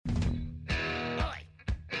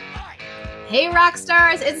Hey rock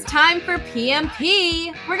stars, it's time for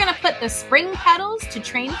PMP. We're gonna put the spring pedals to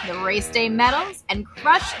train for the race day medals and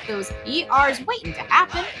crush those PRs waiting to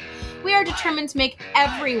happen. We are determined to make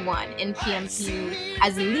everyone in PMP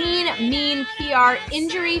as lean, mean, PR,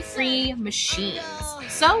 injury-free machines.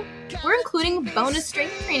 So we're including bonus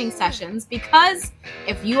strength training sessions because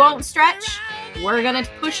if you won't stretch, we're gonna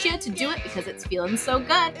push you to do it because it's feeling so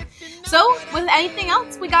good. So with anything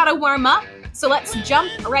else, we gotta warm up. So let's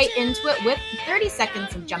jump right into it with 30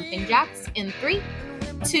 seconds of jumping jacks in 3,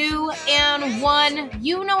 2, and 1.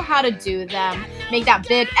 You know how to do them. Make that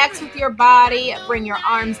big X with your body, bring your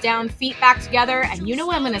arms down, feet back together, and you know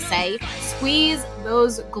what I'm gonna say, squeeze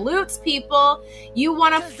those glutes, people. You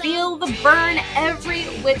wanna feel the burn every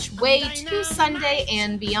which way to Sunday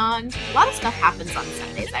and beyond. A lot of stuff happens on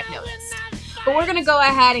Sundays, I've noticed. But we're gonna go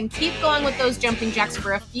ahead and keep going with those jumping jacks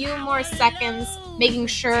for a few more seconds, making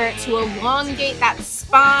sure to elongate that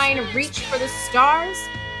spine, reach for the stars,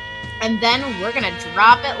 and then we're gonna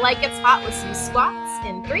drop it like it's hot with some squats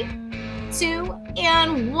in 3, 2,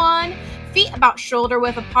 and 1. Feet about shoulder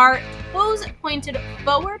width apart, toes pointed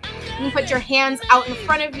forward. You can put your hands out in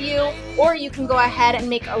front of you, or you can go ahead and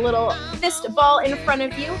make a little fist ball in front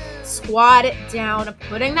of you. Squat it down,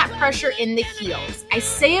 putting that pressure in the heels. I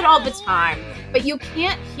say it all the time, but you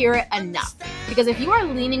can't hear it enough. Because if you are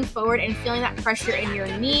leaning forward and feeling that pressure in your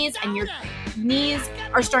knees and your knees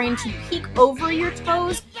are starting to peek over your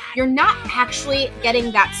toes, you're not actually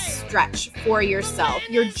getting that stretch for yourself.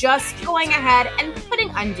 You're just going ahead and putting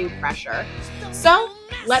undue pressure. So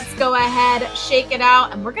let's go ahead, shake it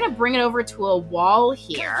out, and we're gonna bring it over to a wall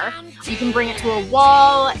here. You can bring it to a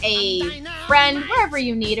wall, a friend, wherever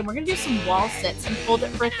you need, and we're gonna do some wall sits and hold it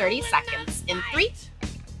for 30 seconds in 3,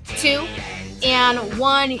 2, and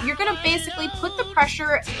 1. You're gonna basically put the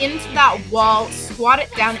pressure into that wall, squat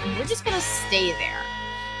it down, and we're just gonna stay there.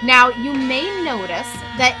 Now, you may notice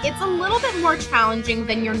that it's a little bit more challenging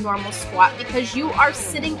than your normal squat because you are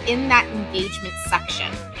sitting in that engagement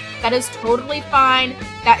section. That is totally fine.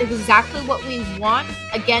 That is exactly what we want.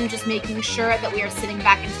 Again, just making sure that we are sitting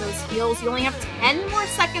back into those heels. You only have 10 more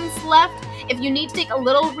seconds left. If you need to take a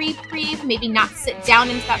little reprieve, maybe not sit down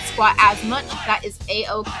into that squat as much, that is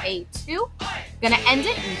a-okay too. Gonna end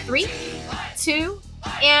it in 3, 2,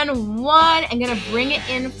 and 1. I'm gonna bring it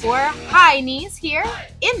in for high knees here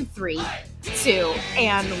in 3, 2,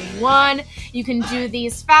 and 1. You can do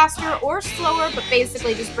these faster or slower, but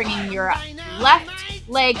basically just bringing your left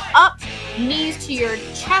leg up, knees to your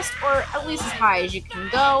chest, or at least as high as you can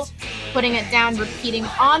go. Putting it down, repeating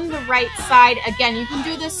on the right side. Again, you can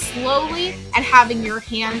do this slowly and having your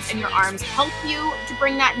hands and your arms help you to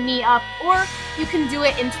bring that knee up, or you can do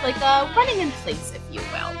it into like a running in place, if you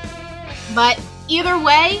will. But either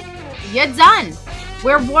way, you're done.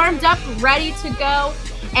 We're warmed up, ready to go.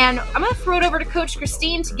 And I'm going to throw it over to Coach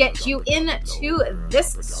Christine to get you into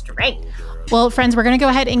this strength. Well, friends, we're going to go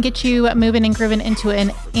ahead and get you moving and grooving into an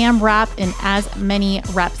AMRAP in as many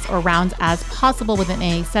reps or rounds as possible within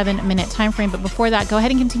a 7-minute time frame. But before that, go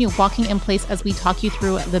ahead and continue walking in place as we talk you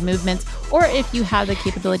through the movements. Or if you have the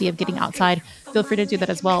capability of getting outside, feel free to do that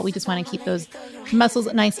as well. We just want to keep those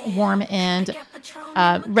muscles nice, warm, and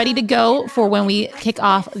ready to go for when we kick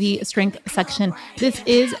off the strength section. This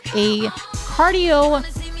is a cardio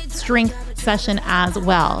strength session as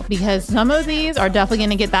well, because some of these are definitely going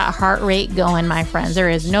to get that heart rate going, my friends. There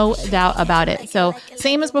is no doubt about it. So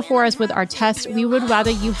same as before as with our test, we would rather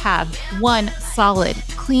you have one solid,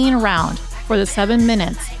 clean round for the 7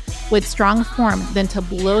 minutes with strong form than to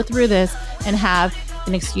blow through this and have,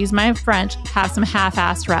 and excuse my French, have some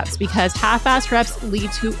half-assed reps, because half-assed reps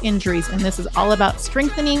lead to injuries. And this is all about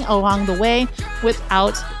strengthening along the way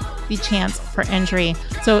without the chance for injury.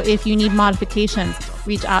 So if you need modifications,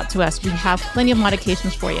 reach out to us. We have plenty of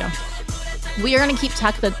modifications for you. We are going to keep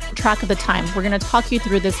track of the time. We're going to talk you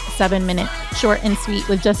through this 7-minute short and sweet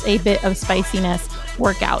with just a bit of spiciness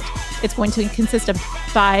workout. It's going to consist of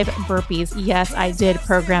 5 burpees. Yes, I did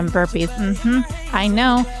program burpees. I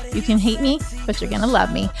know you can hate me, but you're going to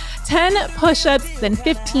love me. 10 push-ups, then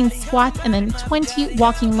 15 squats, and then 20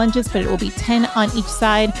 walking lunges, but it will be 10 on each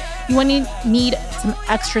side. You want to need some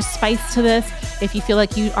extra spice to this. If you feel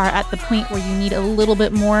like you are at the point where you need a little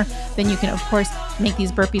bit more, then you can, of course, make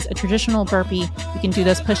these burpees a traditional burpee. You can do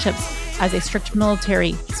those push-ups as a strict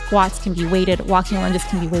military. Squats can be weighted. Walking lunges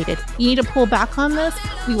can be weighted. You need to pull back on this.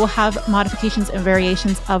 We will have modifications and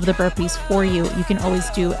variations of the burpees for you. You can always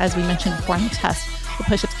do, as we mentioned before in the test, the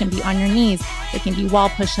push-ups can be on your knees. They can be wall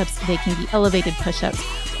push-ups. They can be elevated push-ups.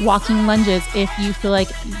 Walking lunges, if you feel like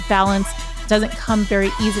balance doesn't come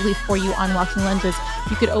very easily for you on walking lunges,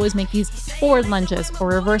 you could always make these forward lunges or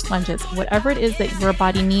reverse lunges, whatever it is that your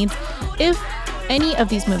body needs. If any of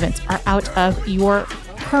these movements are out of your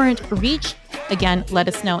current reach, again, let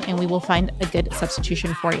us know and we will find a good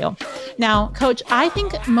substitution for you. Now, Coach, I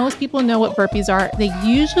think most people know what burpees are. They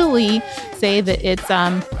usually say that it's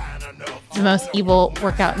the most evil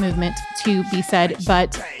workout movement to be said,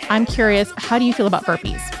 but I'm curious, how do you feel about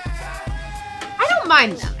burpees? I don't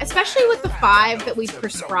mind them, especially with the 5 that we've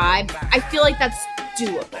prescribed. I feel like that's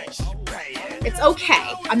doable. It's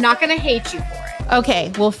okay. I'm not going to hate you for it.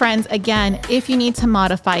 Okay, well, friends, again, if you need to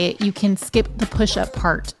modify it, you can skip the push-up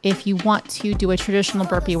part. If you want to do a traditional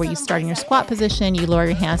burpee where you start in your squat position, you lower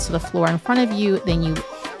your hands to the floor in front of you, then you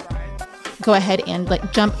go ahead and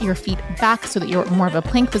jump your feet back so that you're more of a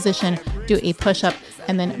plank position, do a push-up,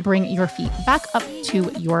 and then bring your feet back up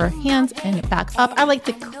to your hands and back up. I like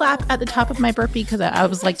to clap at the top of my burpee because I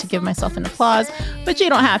always like to give myself an applause, but you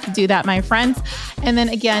don't have to do that, my friends. And then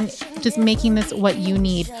again, just making this what you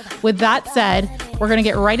need. With that said, we're going to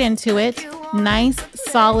get right into it. Nice,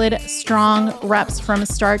 solid, strong reps from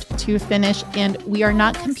start to finish. And we are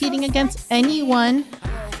not competing against anyone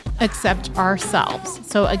except ourselves.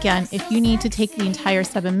 So again, if you need to take the entire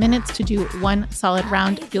 7 minutes to do one solid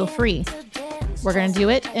round, feel free. We're going to do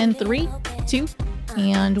it in 3, 2,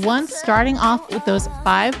 and 1, starting off with those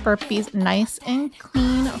 5 burpees, nice and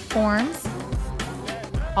clean forms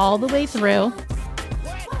all the way through.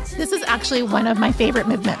 This is actually one of my favorite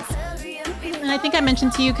movements. And I think I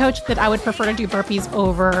mentioned to you, Coach, that I would prefer to do burpees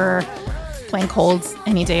over plank holds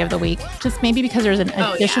any day of the week, just maybe because there's an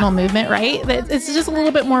additional movement, right? It's just a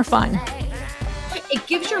little bit more fun. It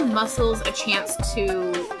gives your muscles a chance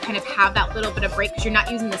to kind of have that little bit of break because you're not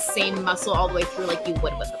using the same muscle all the way through like you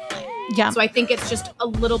would with a plank. Yeah. So I think it's just a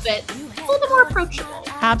little bit more approachable.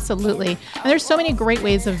 Absolutely. And there's so many great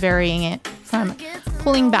ways of varying it, from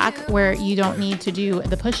pulling back where you don't need to do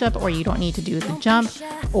the push-up or you don't need to do the jump,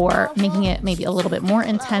 or making it maybe a little bit more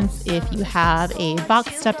intense if you have a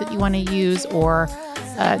box step that you want to use, or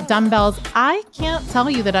dumbbells. I can't tell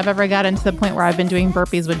you that I've ever gotten to the point where I've been doing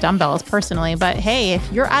burpees with dumbbells personally, but hey,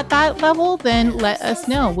 if you're at that level, then let us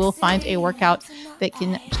know. We'll find a workout that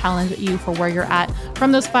can challenge you for where you're at.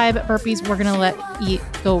 From those 5 burpees, we're going to let you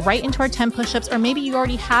go right into our 10 push-ups, or maybe you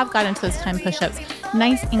already have gotten to those 10 push-ups,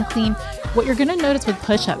 nice and clean. What you're going to notice with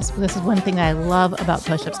push-ups, this is one thing that I love about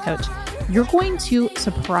push-ups, Coach, you're going to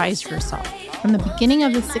surprise yourself. From the beginning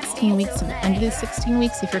of the 16 weeks to the end of the 16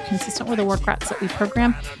 weeks, if you're consistent with the workouts that we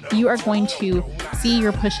program, you are going to see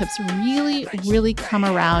your push-ups really, really come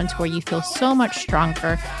around to where you feel so much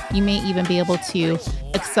stronger. You may even be able to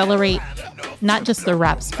accelerate not just the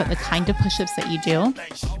reps, but the kind of push-ups that you do.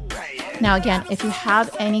 Now, again, if you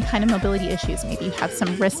have any kind of mobility issues, maybe you have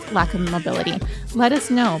some wrist lack of mobility, let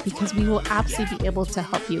us know because we will absolutely be able to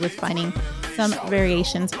help you with finding some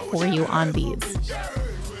variations for you on these.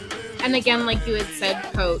 And again, like you had said,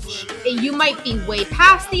 Coach, you might be way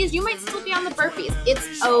past these. You might still be on the burpees.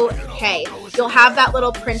 It's okay. You'll have that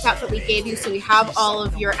little printout that we gave you, so we have all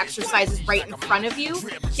of your exercises right in front of you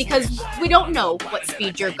because we don't know what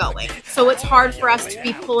speed you're going. So it's hard for us to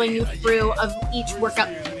be pulling you through of each workout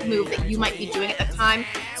move that you might be doing at the time.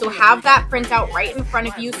 So have that printout right in front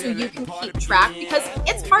of you so you can keep track because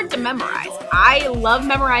it's hard to memorize. I love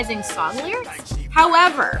memorizing song lyrics.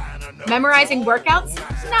 However, memorizing workouts,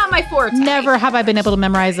 not my forte. Never have I been able to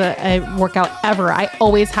memorize a workout ever. I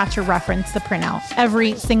always have to reference the printout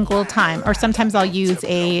every single time. Or sometimes I'll use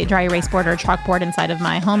a dry erase board or a chalkboard inside of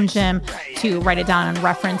my home gym to write it down and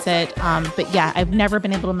reference it. But yeah, I've never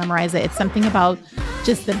been able to memorize it. It's something about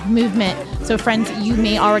just the movement. So friends, you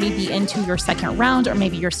may already be into your second round, or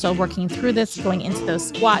maybe you're still working through this, going into those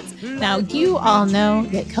squats. Now, you all know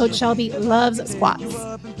that Coach Shelby loves squats.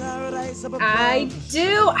 I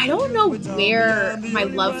do. I don't know where my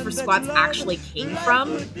love for squats actually came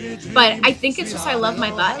from, but I think it's just I love my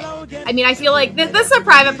butt. I mean, I feel like this is a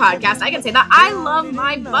private podcast. I can say that I love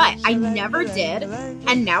my butt. I never did,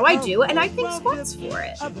 and now I do, and I think squats for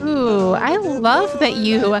it. Ooh, I love that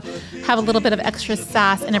you have a little bit of extra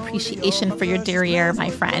sass and appreciation for your derriere, my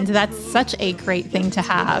friend. That's such a great thing to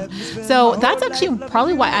have. So that's actually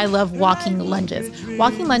probably why I love walking lunges.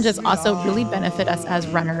 Walking lunges also really benefit us as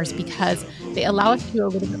runners because they allow us to do a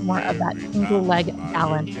little bit more of that single leg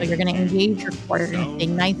balance. So you're going to engage your core, you're going to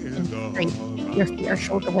stay nice and straight. Your feet are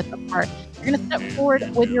shoulder width apart. You're going to step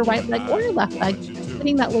forward with your right leg or your left leg,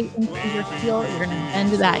 putting that weight into your heel. You're going to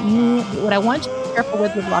bend that knee. What I want you to be careful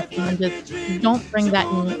with walking lunges is don't bring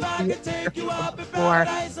that knee to your floor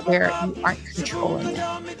where you aren't controlling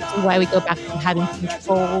it. This is why we go back to having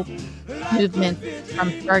controlled movements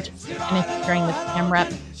from start to finish during the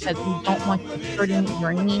AMRAP. because we don't want you hurting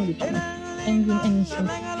your knee. We don't want you bending anything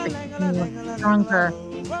or keeping you stronger.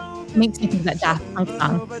 Makes me think that Daft Punk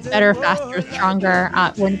song, Better, Faster, Stronger,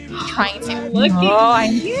 when trying to... Look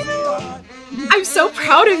at you. I'm so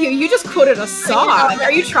proud of you. You just quoted a song.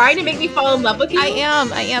 Are you trying to make me fall in love with you? I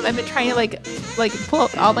am. I've been trying to like pull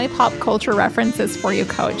up all my pop culture references for you,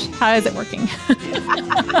 Coach. How is it working?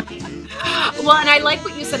 Well, and I like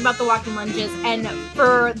what you said about the walking lunges. And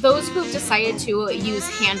for those who've decided to use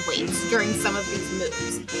hand weights during some of these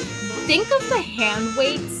moves, think of the hand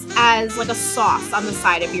weights as like a sauce on the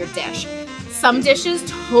side of your dish. Some dishes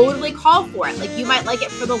totally call for it. Like you might like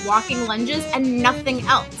it for the walking lunges and nothing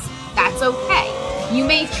else. That's okay. You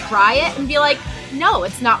may try it and be like, no,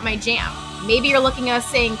 it's not my jam. Maybe you're looking at us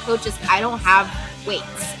saying, coaches, I don't have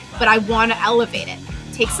weights, but I want to elevate it.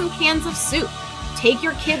 Take some cans of soup. Take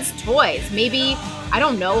your kids' toys. Maybe, I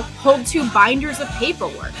don't know, hold 2 binders of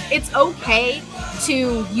paperwork. It's okay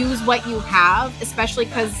to use what you have, especially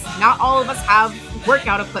because not all of us have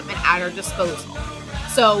workout equipment at our disposal.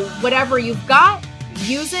 So whatever you've got,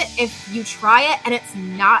 use it. If you try it and it's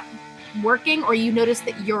not working or you notice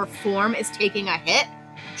that your form is taking a hit,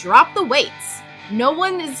 drop the weights. No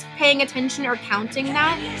one is paying attention or counting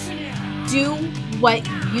that. Do what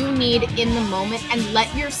you need in the moment and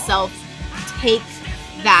let yourself take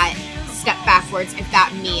that step backwards if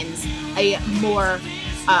that means a more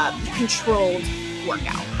controlled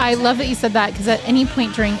workout. I love that you said that, because at any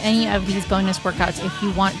point during any of these bonus workouts, if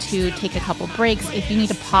you want to take a couple breaks, if you need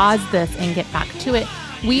to pause this and get back to it,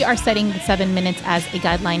 we are setting the 7 minutes as a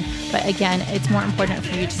guideline. But again, it's more important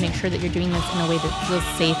for you to make sure that you're doing this in a way that feels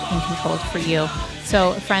safe and controlled for you.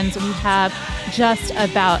 So friends, we have just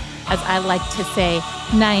about, as I like to say,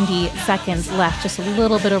 90 seconds left, just a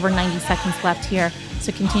little bit over 90 seconds left here.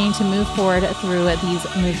 So continue to move forward through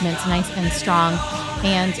these movements nice and strong.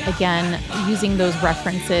 And again, using those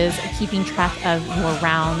references, keeping track of your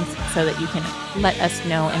rounds so that you can let us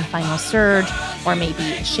know in final surge, or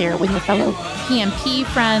maybe share with your fellow PMP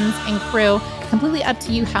friends and crew. Completely up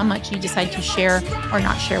to you how much you decide to share or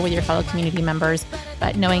not share with your fellow community members,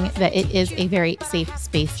 but knowing that it is a very safe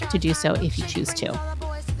space to do so if you choose to.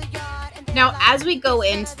 Now, as we go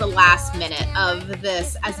into the last minute of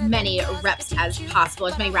this, as many reps as possible,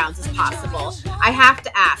 as many rounds as possible, I have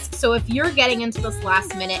to ask, so if you're getting into this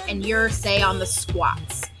last minute and you're, say, on the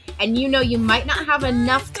squats, and you know you might not have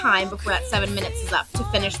enough time before that 7 minutes is up to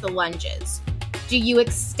finish the lunges, do you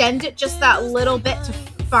extend it just that little bit to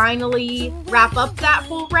finally wrap up that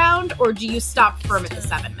whole round, or do you stop firm at the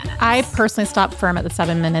 7 minutes? I personally stop firm at the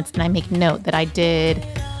 7 minutes, and I make note that I did,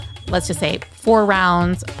 let's just say, 4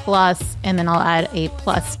 rounds plus, and then I'll add a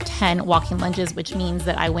plus 10 walking lunges, which means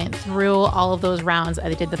that I went through all of those rounds.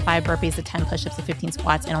 I did the 5 burpees, the 10 push-ups, the 15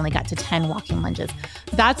 squats, and only got to 10 walking lunges.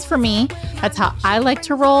 That's for me. That's how I like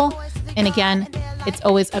to roll. And again, it's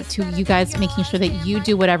always up to you guys, making sure that you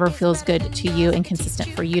do whatever feels good to you and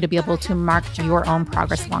consistent for you to be able to mark your own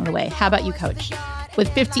progress along the way. How about you, Coach? With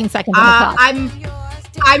 15 seconds on the clock.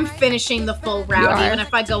 I'm finishing the full round, even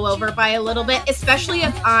if I go over by a little bit, especially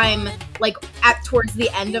if I'm like towards the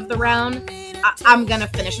end of the round. I'm going to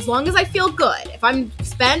finish as long as I feel good. If I'm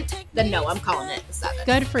spent, then no, I'm calling it the 7.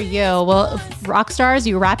 Good for you. Well, rock stars,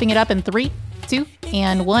 you're wrapping it up in 3, 2,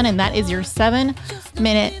 and 1, and that is your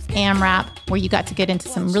 7-minute AMRAP, where you got to get into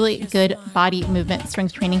some really good body movement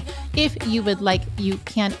strength training. If you would like, you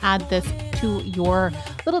can add this to your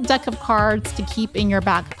little deck of cards to keep in your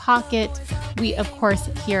back pocket. We, of course,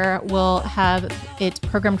 here will have it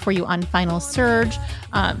programmed for you on Final Surge,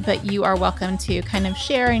 but you are welcome to kind of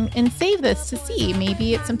share and save this to see.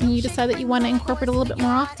 Maybe it's something you decide that you want to incorporate a little bit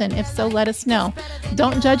more often. If so, let us know.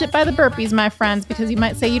 Don't judge it by the burpees, my friends, because you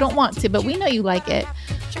might say you don't want to, but we know you like it.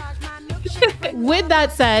 With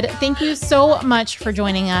that said, thank you so much for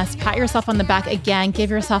joining us. Pat yourself on the back again.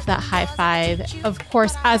 Give yourself that high five. Of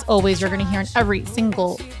course, as always, you're going to hear in every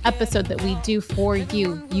single episode that we do for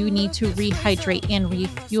you, you need to rehydrate and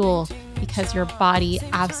refuel, because your body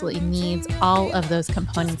absolutely needs all of those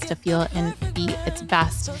components to feel and be its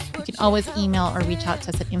best. You can always email or reach out to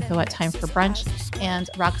us at info@timeforbrunch. And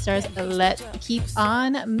Rockstars, let's keep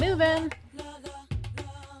on moving.